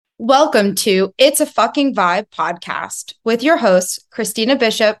Welcome to It's a Fucking Vibe podcast with your hosts, Christina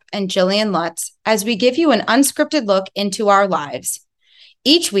Bishop and Jillian Lutz, as we give you an unscripted look into our lives.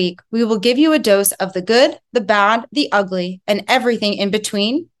 Each week, we will give you a dose of the good, the bad, the ugly, and everything in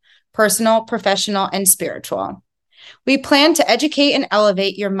between personal, professional, and spiritual. We plan to educate and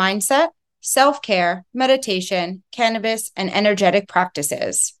elevate your mindset, self care, meditation, cannabis, and energetic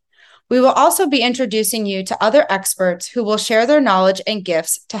practices. We will also be introducing you to other experts who will share their knowledge and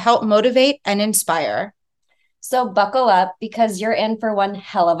gifts to help motivate and inspire. So buckle up because you're in for one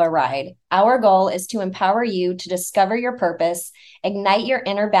hell of a ride. Our goal is to empower you to discover your purpose, ignite your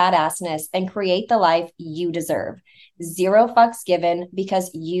inner badassness, and create the life you deserve. Zero fucks given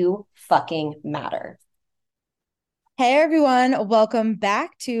because you fucking matter. Hey everyone, welcome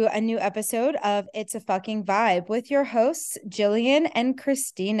back to a new episode of It's a Fucking Vibe with your hosts, Jillian and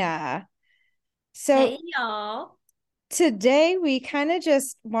Christina. So Hey, y'all. today we kind of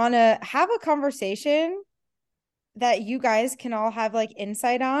just want to have a conversation that you guys can all have like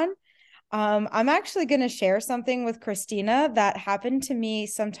insight on. I'm actually going to share something with Christina that happened to me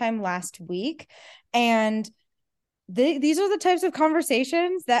sometime last week. And these are the types of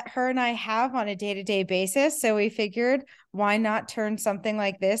conversations that her and I have on a day-to-day basis. So we figured, why not turn something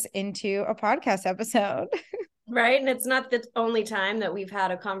like this into a podcast episode? Right. And it's not the only time that we've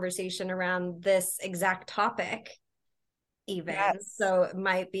had a conversation around this exact topic, even. Yes. So it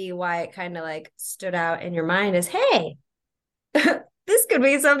might be why it kind of like stood out in your mind is, hey, this could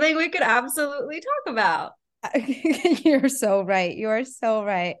be something we could absolutely talk about. You're so right. You are so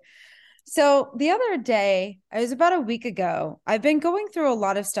right. So the other day, it was about a week ago, I've been going through a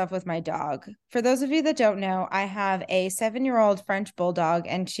lot of stuff with my dog. For those of you that don't know, I have a 7-year-old French bulldog,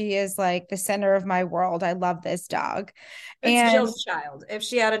 and she is like the center of my world. I love this dog. It's And Jill's child. If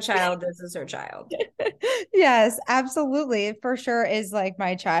she had a child, this is her child. yes, absolutely. It for sure is like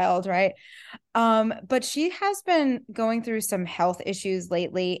my child, right? But she has been going through some health issues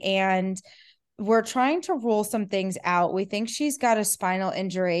lately, and we're trying to rule some things out. We think she's got a spinal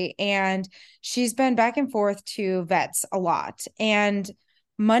injury, and she's been back and forth to vets a lot. And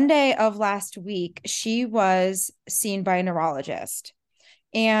Monday of last week, she was seen by a neurologist.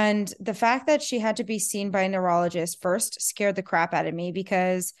 And the fact that she had to be seen by a neurologist first scared the crap out of me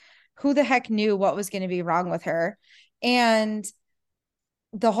because who the heck knew what was going to be wrong with her? And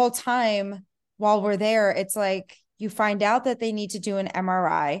the whole time while we're there, it's like you find out that they need to do an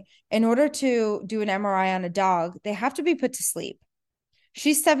MRI. In order to do an MRI on a dog, they have to be put to sleep.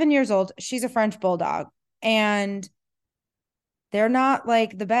 She's 7 years old. She's a French bulldog. And they're not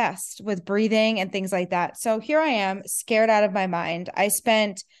like the best with breathing and things like that. So here I am, scared out of my mind. I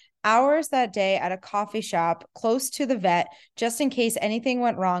spent hours that day at a coffee shop close to the vet just in case anything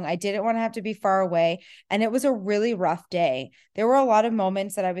went wrong. I didn't want to have to be far away. And it was a really rough day. There were a lot of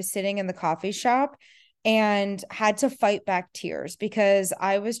moments that I was sitting in the coffee shop and had to fight back tears because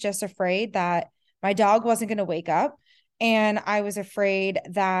I was just afraid that my dog wasn't going to wake up. And I was afraid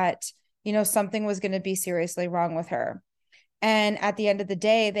that, something was going to be seriously wrong with her. And at the end of the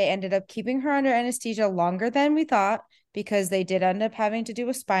day, they ended up keeping her under anesthesia longer than we thought because they did end up having to do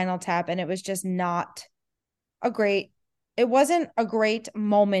a spinal tap. And it was just not it wasn't a great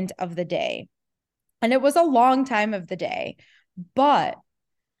moment of the day. And it was a long time of the day. But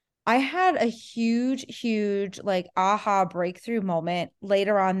I had a huge, huge, like, aha breakthrough moment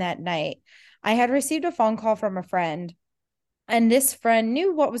later on that night. I had received a phone call from a friend, and this friend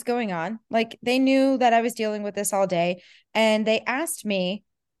knew what was going on. Like they knew that I was dealing with this all day. And they asked me,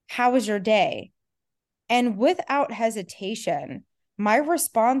 how was your day? And without hesitation, my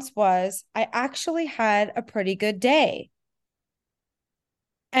response was, I actually had a pretty good day.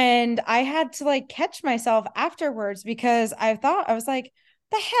 And I had to like catch myself afterwards because I was like,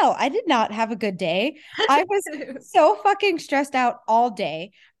 the hell, I did not have a good day. I was so fucking stressed out all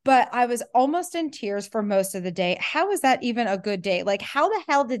day, but I was almost in tears for most of the day. How is that even a good day? Like, how the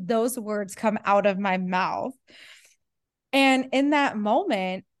hell did those words come out of my mouth? And in that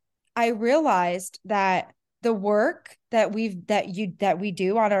moment, I realized that the work that we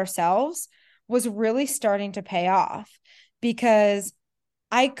do on ourselves was really starting to pay off because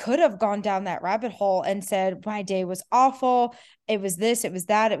I could have gone down that rabbit hole and said, my day was awful. It was this, it was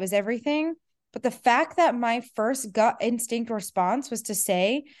that, it was everything. But the fact that my first gut instinct response was to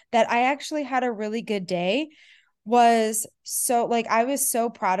say that I actually had a really good day was so like, I was so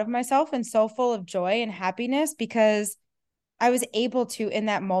proud of myself and so full of joy and happiness because I was able to, in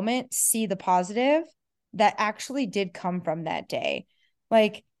that moment, see the positive that actually did come from that day.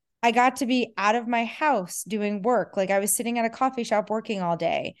 Like, I got to be out of my house doing work. Like, I was sitting at a coffee shop working all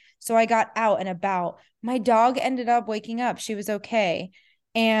day. So I got out and about. My dog ended up waking up. She was okay.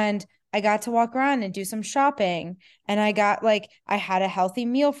 and I got to walk around and do some shopping, and I had a healthy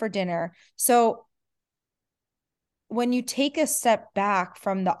meal for dinner. So when you take a step back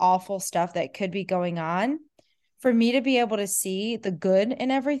from the awful stuff that could be going on, for me to be able to see the good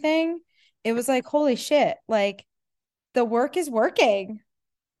in everything, it was like, holy shit, like the work is working.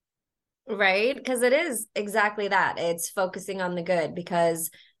 Right? Because it is exactly that. It's focusing on the good because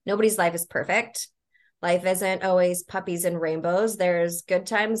nobody's life is perfect. Life isn't always puppies and rainbows. There's good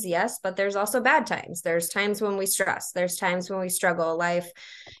times, yes, but there's also bad times. There's times when we stress. There's times when we struggle. Life,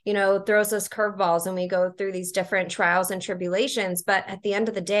 throws us curveballs and we go through these different trials and tribulations. But at the end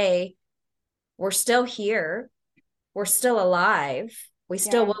of the day, we're still here. We're still alive. We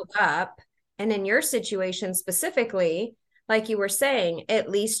still Yeah. woke up. And in your situation specifically, like you were saying, at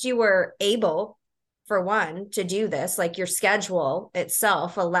least you were able, for one, to do this. Like your schedule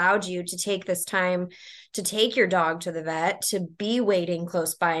itself allowed you to take this time to take your dog to the vet, to be waiting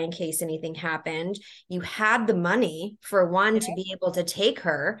close by in case anything happened. You had the money, for one, to be able to take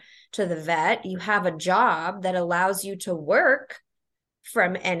her to the vet. You have a job that allows you to work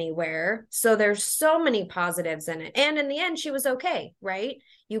from anywhere. So there's so many positives in it. And in the end, she was okay, right?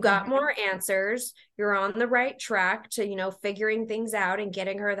 You got Mhm. more answers. You're on the right track to, figuring things out and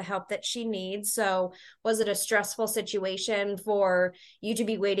getting her the help that she needs. So was it a stressful situation for you to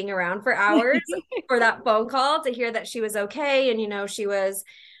be waiting around for hours for that phone call to hear that she was okay and, she was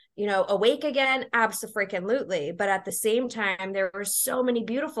awake again? Absolutely. But at the same time, there were so many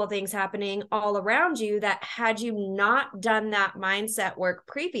beautiful things happening all around you that had you not done that mindset work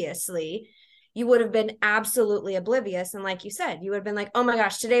previously, you would have been absolutely oblivious. And like you said, you would have been like, oh my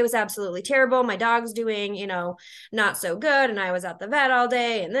gosh, today was absolutely terrible. My dog's doing, not so good. And I was at the vet all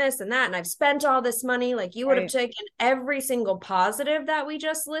day and this and that. And I've spent all this money. Like you would have Right. taken every single positive that we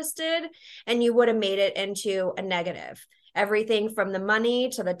just listed and you would have made it into a negative. Everything from the money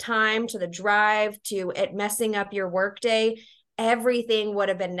to the time to the drive to it messing up your workday, everything would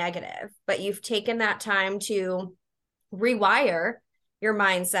have been negative. But you've taken that time to rewire your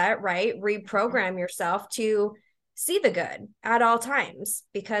mindset, right? Reprogram yourself to see the good at all times.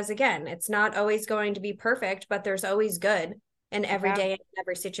 Because again, it's not always going to be perfect, but there's always good in every Yeah, day, in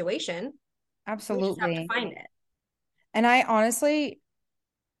every situation. We just have to absolutely. find it. And I honestly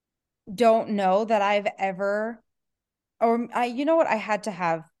don't know that I've ever, or you know what, I had to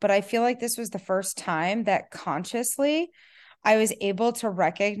have, but I feel like this was the first time that consciously I was able to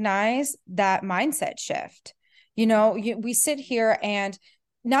recognize that mindset shift. We sit here and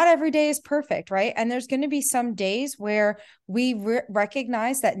not every day is perfect, right? And there's going to be some days where we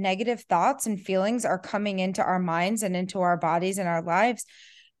recognize that negative thoughts and feelings are coming into our minds and into our bodies and our lives.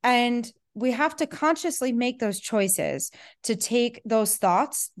 And we have to consciously make those choices to take those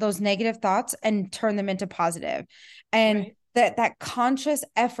thoughts, those negative thoughts, and turn them into positive. And Right. that conscious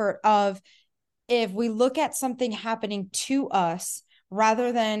effort of, if we look at something happening to us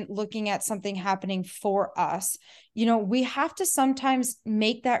rather than looking at something happening for us, we have to sometimes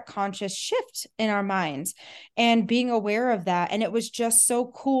make that conscious shift in our minds and being aware of that. And it was just so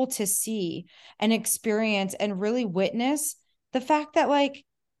cool to see and experience and really witness the fact that, like,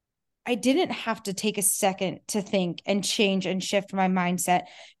 I didn't have to take a second to think and change and shift my mindset,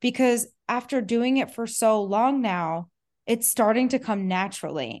 because after doing it for so long now, it's starting to come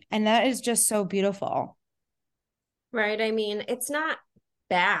naturally. And that is just so beautiful. Right. I mean, it's not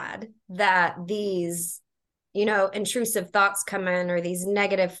bad that these, intrusive thoughts come in or these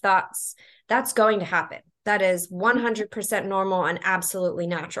negative thoughts. That's going to happen. That is 100% normal and absolutely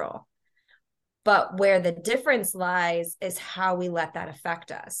natural. But where the difference lies is how we let that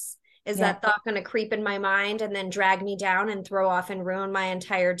affect us. Is Yeah, that thought going to creep in my mind and then drag me down and throw off and ruin my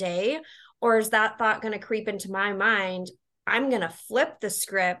entire day? Or is that thought going to creep into my mind? I'm going to flip the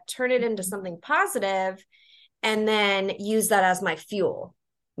script, turn it into something positive, and then use that as my fuel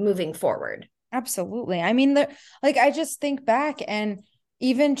moving forward. absolutely. I mean, like, I just think back, and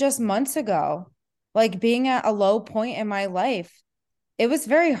even just months ago, like being at a low point in my life, it was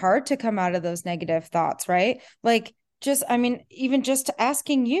very hard to come out of those negative thoughts, right? Like, just, I mean, even just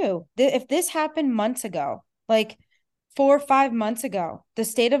asking you, if this happened months ago, like 4 or 5 months ago, the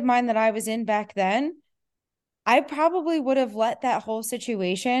state of mind that I was in back then, I probably would have let that whole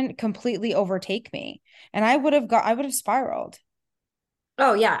situation completely overtake me. And I would have spiraled.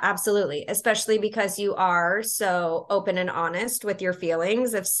 Oh, yeah, absolutely. Especially because you are so open and honest with your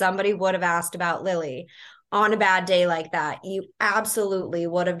feelings. If somebody would have asked about Lily on a bad day like that, you absolutely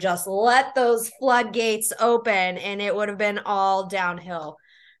would have just let those floodgates open and it would have been all downhill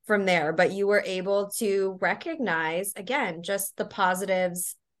from there. But you were able to recognize, again, just the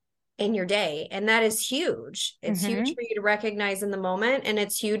positives in your day. And that is huge. It's huge Mm-hmm. for you to recognize in the moment. And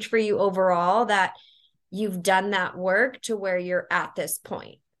it's huge for you overall that you've done that work to where you're at this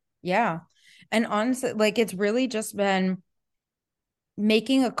point. Yeah. And honestly, like it's really just been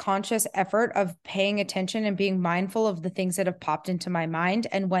making a conscious effort of paying attention and being mindful of the things that have popped into my mind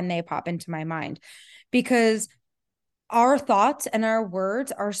and when they pop into my mind. Because our thoughts and our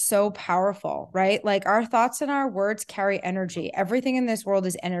words are so powerful, right? Like our thoughts and our words carry energy. Everything in this world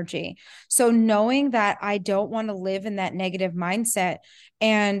is energy. So knowing that I don't want to live in that negative mindset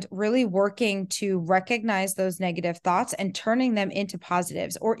and really working to recognize those negative thoughts and turning them into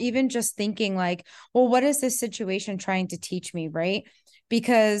positives, or even just thinking like, well, what is this situation trying to teach me, right?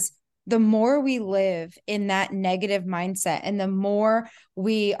 Because the more we live in that negative mindset and the more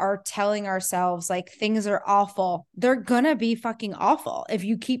we are telling ourselves like things are awful, they're gonna be fucking awful if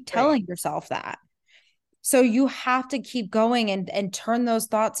you keep Right. telling yourself that. So you have to keep going and turn those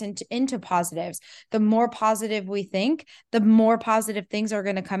thoughts into positives. The more positive we think, the more positive things are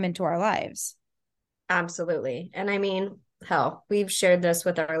going to come into our lives. Absolutely. And I mean, hell, we've shared this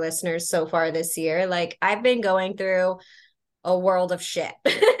with our listeners so far this year. Like, I've been going through a world of shit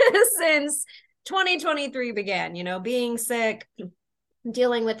since 2023 began, being sick,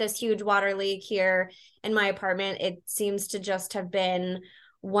 dealing with this huge water leak here in my apartment. It seems to just have been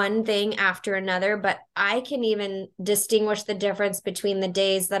one thing after another, but I can even distinguish the difference between the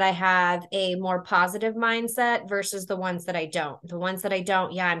days that I have a more positive mindset versus the ones that I don't. The ones that I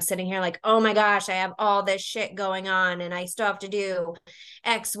don't, yeah, I'm sitting here like, oh my gosh, I have all this shit going on and I still have to do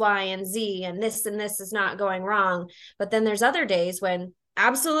X, Y, and Z, and this is not going wrong. But then there's other days when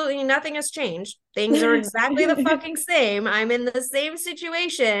absolutely nothing has changed. Things are exactly the fucking same. I'm in the same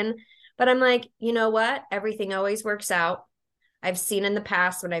situation, but I'm like, you know what? Everything always works out. I've seen in the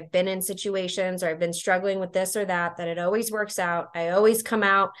past when I've been in situations or I've been struggling with this or that it always works out. I always come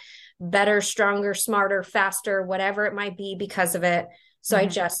out better, stronger, smarter, faster, whatever it might be because of it. So I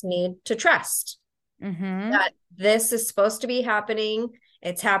just need to trust Mm-hmm. that this is supposed to be happening.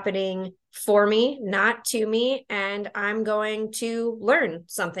 It's happening for me, not to me. And I'm going to learn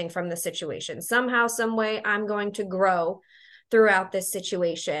something from the situation. Somehow, some way, I'm going to grow throughout this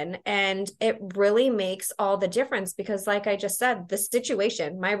situation. And it really makes all the difference because, like I just said, the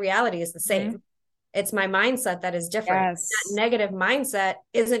situation, my reality is the Mm-hmm. same. It's my mindset that is different. That Yes. negative mindset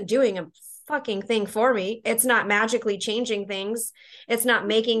isn't doing a fucking thing for me. It's not magically changing things. It's not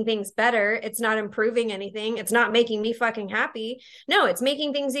making things better. It's not improving anything. It's not making me fucking happy. No, it's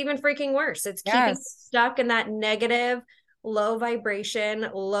making things even freaking worse. It's keeping Yes. stuck in that negative, low vibration,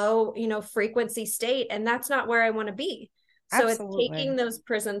 low, frequency state. And that's not where I want to be. So it's Absolutely. taking those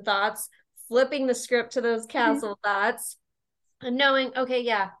prison thoughts, flipping the script to those castle thoughts, and knowing, okay,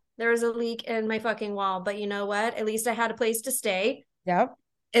 yeah, there was a leak in my fucking wall, but you know what? At least I had a place to stay. Yep.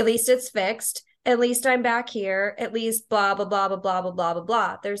 At least it's fixed. At least I'm back here. At least blah, blah, blah, blah, blah, blah, blah, blah,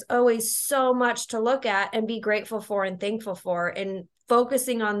 blah. There's always so much to look at and be grateful for and thankful for. And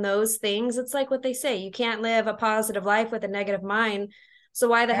focusing on those things, it's like what they say, you can't live a positive life with a negative mind. So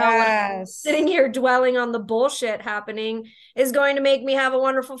why the hell would I Yes. sitting here dwelling on the bullshit happening is going to make me have a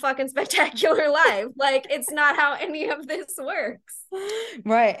wonderful fucking spectacular life? Like, it's not how any of this works.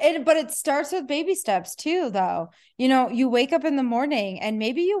 Right. But it starts with baby steps too, though. You wake up in the morning and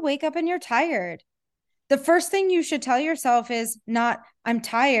maybe you wake up and you're tired. The first thing you should tell yourself is not, I'm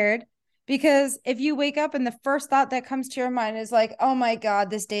tired. Because if you wake up and the first thought that comes to your mind is like, oh my God,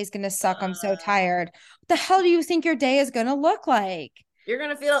 this day's going to suck. I'm so tired. What the hell do you think your day is going to look like? You're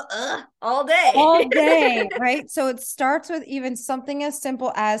going to feel all day. All day, right? So it starts with even something as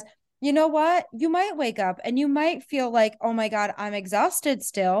simple as, you know what? You might wake up and you might feel like, oh my God, I'm exhausted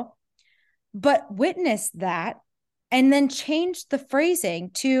still, but witness that and then change the phrasing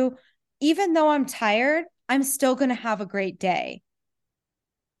to, even though I'm tired, I'm still going to have a great day.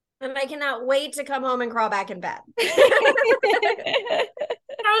 And I cannot wait to come home and crawl back in bed. Throw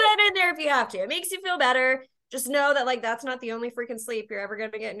that in there if you have to. It makes you feel better. Just know that like that's not the only freaking sleep you're ever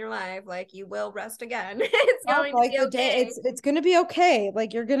going to get in your life. Like, you will rest again. It's Yep, going to like be the day, okay. it's gonna be okay.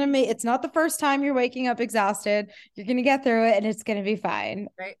 Like you're gonna make it's not the first time you're waking up exhausted. You're gonna get through it and it's gonna be fine.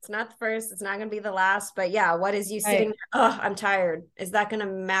 Right? It's not the first. It's not going to be the last. But yeah, what is you sitting Right. there? Oh, I'm tired. Is that going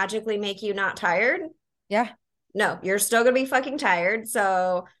to magically make you not tired? Yeah, No, you're still going to be fucking tired.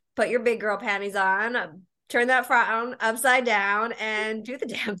 So put your big girl panties on, turn that frown upside down, and do the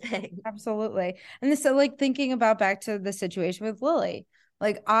damn thing. absolutely. And this, so like thinking about back to the situation with Lily,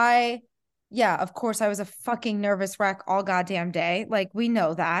 like yeah, of course I was a fucking nervous wreck all goddamn day. Like we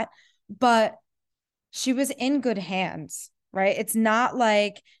know that, but she was in good hands. right? It's not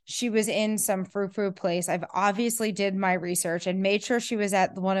like she was in some frou-frou place. I've obviously did my research and made sure she was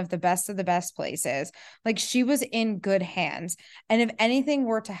at one of the best places. Like she was in good hands. And if anything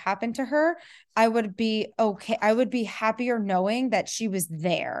were to happen to her, I would be okay. I would be happier knowing that she was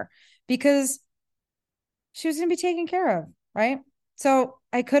there because she was going to be taken care of, right? So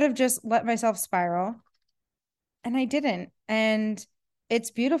I could have just let myself spiral and I didn't. And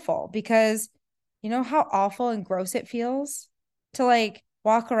it's beautiful because you know how awful and gross it feels to like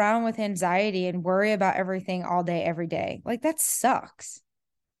walk around with anxiety and worry about everything all day, every day. Like that sucks.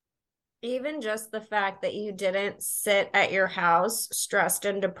 Even just the fact that you didn't sit at your house stressed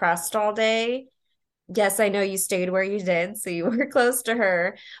and depressed all day. Yes, I know you stayed where you did, so you were close to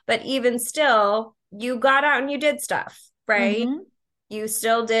her, but even still, you got out and you did stuff, right? Mm-hmm. You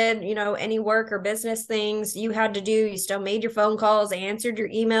still did, any work or business things you had to do. You still made your phone calls, answered your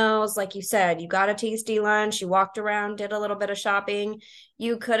emails. Like you said, you got a tasty lunch, you walked around, did a little bit of shopping.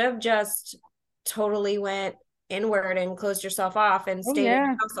 You could have just totally went inward and closed yourself off and Oh, stayed in yeah.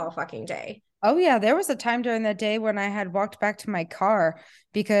 your house all fucking day. Oh, yeah. There was a time during the day when I had walked back to my car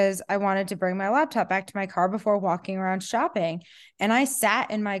because I wanted to bring my laptop back to my car before walking around shopping. And I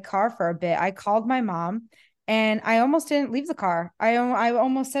sat in my car for a bit. I called my mom and I almost didn't leave the car. I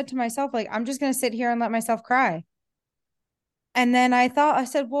almost said to myself, like, I'm just going to sit here and let myself cry. And then I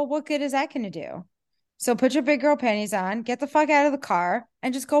said, well, what good is that going to do? So put your big girl panties on, get the fuck out of the car,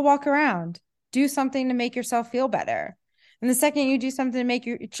 and just go walk around. Do something to make yourself feel better. And the second you do something to make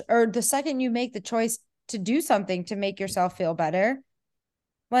you, or the second you make the choice to do something to make yourself feel better,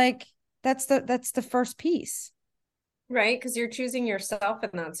 like that's the first piece. Right, because you're choosing yourself in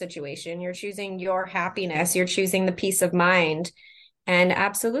that situation. You're choosing your happiness. You're choosing the peace of mind. And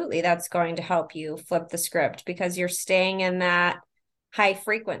absolutely, that's going to help you flip the script because you're staying in that high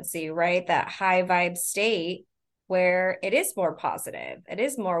frequency, right? That high vibe state where it is more positive, it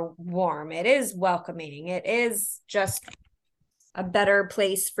is more warm, it is welcoming, it is just a better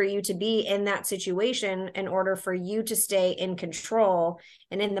place for you to be in that situation in order for you to stay in control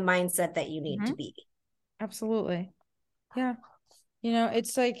and in the mindset that you need Mm-hmm. to be. Absolutely. Yeah.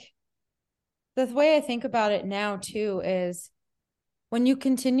 It's like the way I think about it now too is when you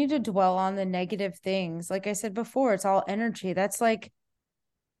continue to dwell on the negative things, like I said before, it's all energy. That's like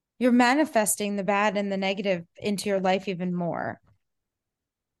you're manifesting the bad and the negative into your life even more.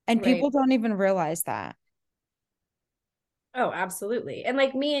 And Right. people don't even realize that. Oh, absolutely. And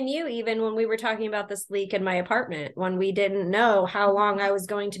like me and you, even when we were talking about this leak in my apartment, when we didn't know how long I was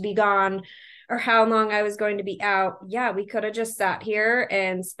going to be gone or how long I was going to be out, yeah, we could have just sat here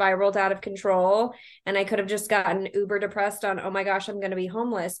and spiraled out of control. And I could have just gotten uber depressed on, oh my gosh, I'm going to be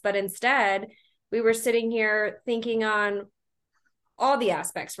homeless. But instead, we were sitting here thinking on all the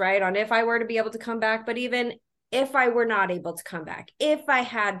aspects, right? On if I were to be able to come back, but even if I were not able to come back, if I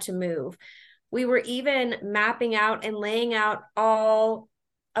had to move, we were even mapping out and laying out all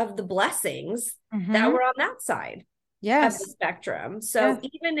of the blessings that Mm-hmm. were on that side of the Yes. spectrum. Yes. So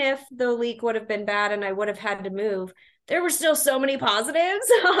even if the leak would have been bad and I would have had to move, there were still so many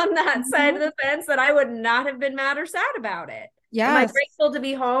positives on that side of Mm-hmm. the fence that I would not have been mad or sad about it. Am I Yes. grateful to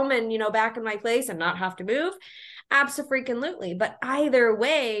be home and back in my place and not have to move? Absolutely. But either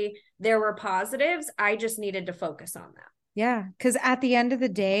way, there were positives. I just needed to focus on them. Yeah. Because at the end of the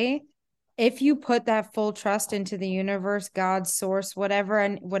day, if you put that full trust into the universe, God, source, whatever,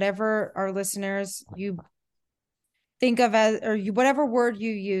 and whatever our listeners you think of as, or whatever word you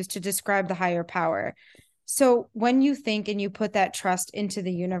use to describe the higher power. So when you think and you put that trust into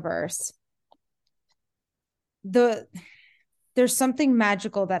the universe, there's something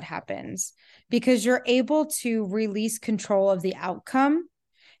magical that happens because you're able to release control of the outcome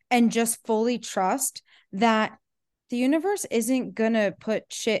and just fully trust that the universe isn't going to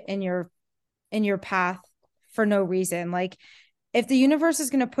put shit in your path for no reason. Like if the universe is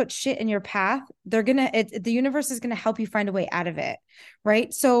going to put shit in your path, the universe is going to help you find a way out of it.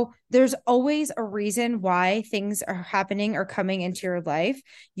 Right. So there's always a reason why things are happening or coming into your life.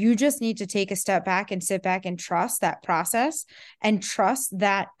 You just need to take a step back and sit back and trust that process and trust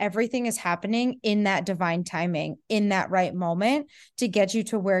that everything is happening in that divine timing, in that right moment to get you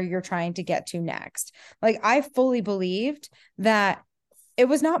to where you're trying to get to next. Like I fully believed that it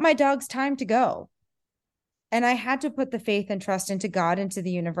was not my dog's time to go. And I had to put the faith and trust into God, into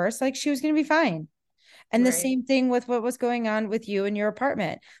the universe, like she was going to be fine. And the Right. same thing with what was going on with you in your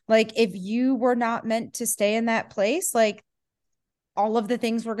apartment. Like if you were not meant to stay in that place, like all of the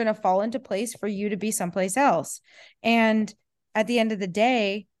things were going to fall into place for you to be someplace else. And at the end of the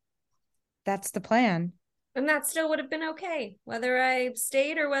day, that's the plan. And that still would have been okay. Whether I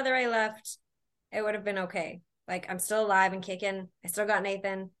stayed or whether I left, it would have been okay. Like, I'm still alive and kicking. I still got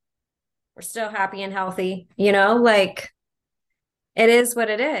Nathan. We're still happy and healthy, you know, like it is what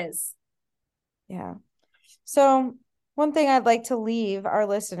it is. Yeah. So, one thing I'd like to leave our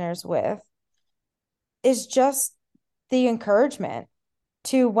listeners with is just the encouragement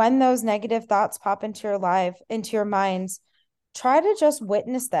to, when those negative thoughts pop into your life, into your minds, try to just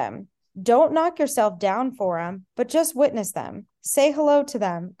witness them. Don't knock yourself down for them, but just witness them. Say hello to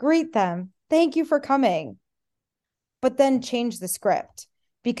them, greet them. Thank you for coming. But then change the script,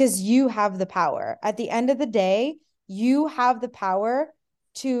 because you have the power. At the end of the day, you have the power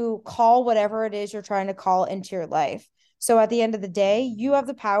to call whatever it is you're trying to call into your life. So at the end of the day, you have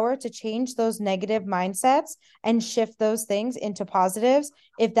the power to change those negative mindsets and shift those things into positives,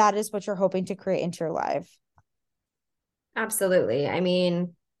 if that is what you're hoping to create into your life. Absolutely. I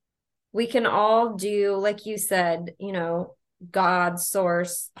mean, we can all do, like you said, you know, God,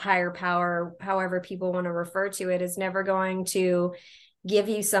 source, higher power, however people want to refer to it, is never going to give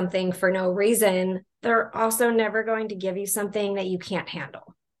you something for no reason. They're also never going to give you something that you can't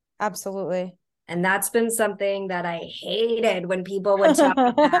handle. Absolutely. And that's been something that I hated when people would tell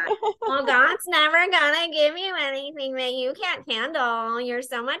me that. Well, God's never gonna give you anything that you can't handle. You're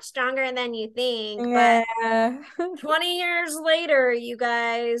so much stronger than you think. But Yeah. 20 years later, you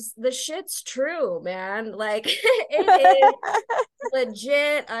guys, the shit's true, man. Like it is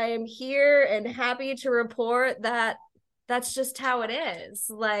legit. I am here and happy to report that that's just how it is.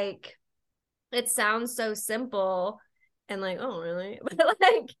 Like, it sounds so simple and like, oh, really? But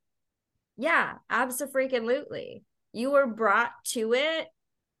like, yeah, abso-freaking-lutely. You were brought to it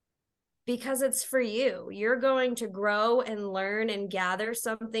because it's for you. You're going to grow and learn and gather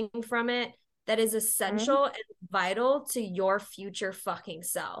something from it that is essential and vital to your future fucking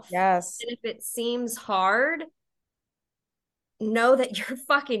self. Yes. And if it seems hard, know that you're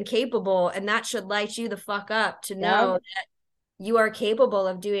fucking capable, and that should light you the fuck up to know that you are capable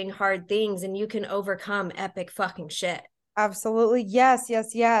of doing hard things and you can overcome epic fucking shit. Absolutely. Yes,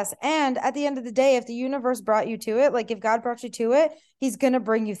 yes, yes. And at the end of the day, if the universe brought you to it, like if God brought you to it, he's going to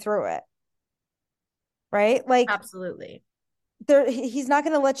bring you through it. Right? Like, Absolutely. he's not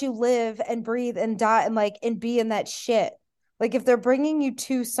going to let you live and breathe and die and like and be in that shit. Like, if they're bringing you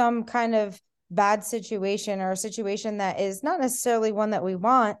to some kind of bad situation, or a situation that is not necessarily one that we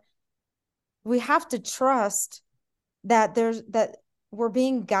want, we have to trust that we're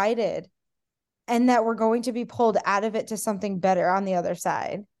being guided, and that we're going to be pulled out of it to something better on the other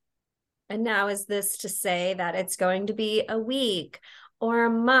side. And now, is this to say that it's going to be a week or a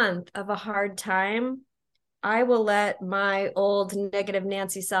month of a hard time? I will let my old negative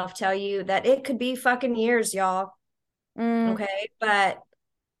Nancy self tell you that it could be fucking years, y'all. Okay. But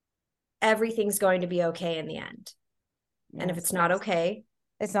everything's going to be okay in the end. Yes. And if it's not okay,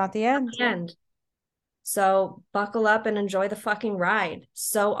 it's not the end. Not the end. So buckle up and enjoy the fucking ride.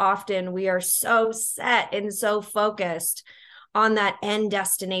 So often we are so set and so focused on that end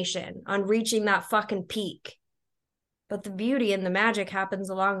destination, on reaching that fucking peak. But the beauty and the magic happens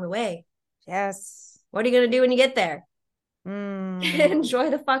along the way. Yes. What are you going to do when you get there?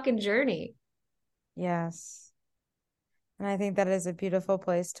 Enjoy the fucking journey. Yes. And I think that is a beautiful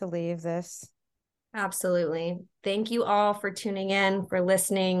place to leave this. Absolutely. Thank you all for tuning in, for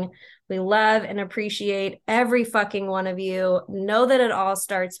listening. We love and appreciate every fucking one of you. Know that it all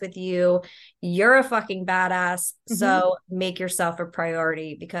starts with you. You're a fucking badass. So make yourself a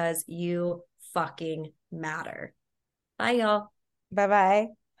priority, because you fucking matter. Bye, y'all. Bye-bye.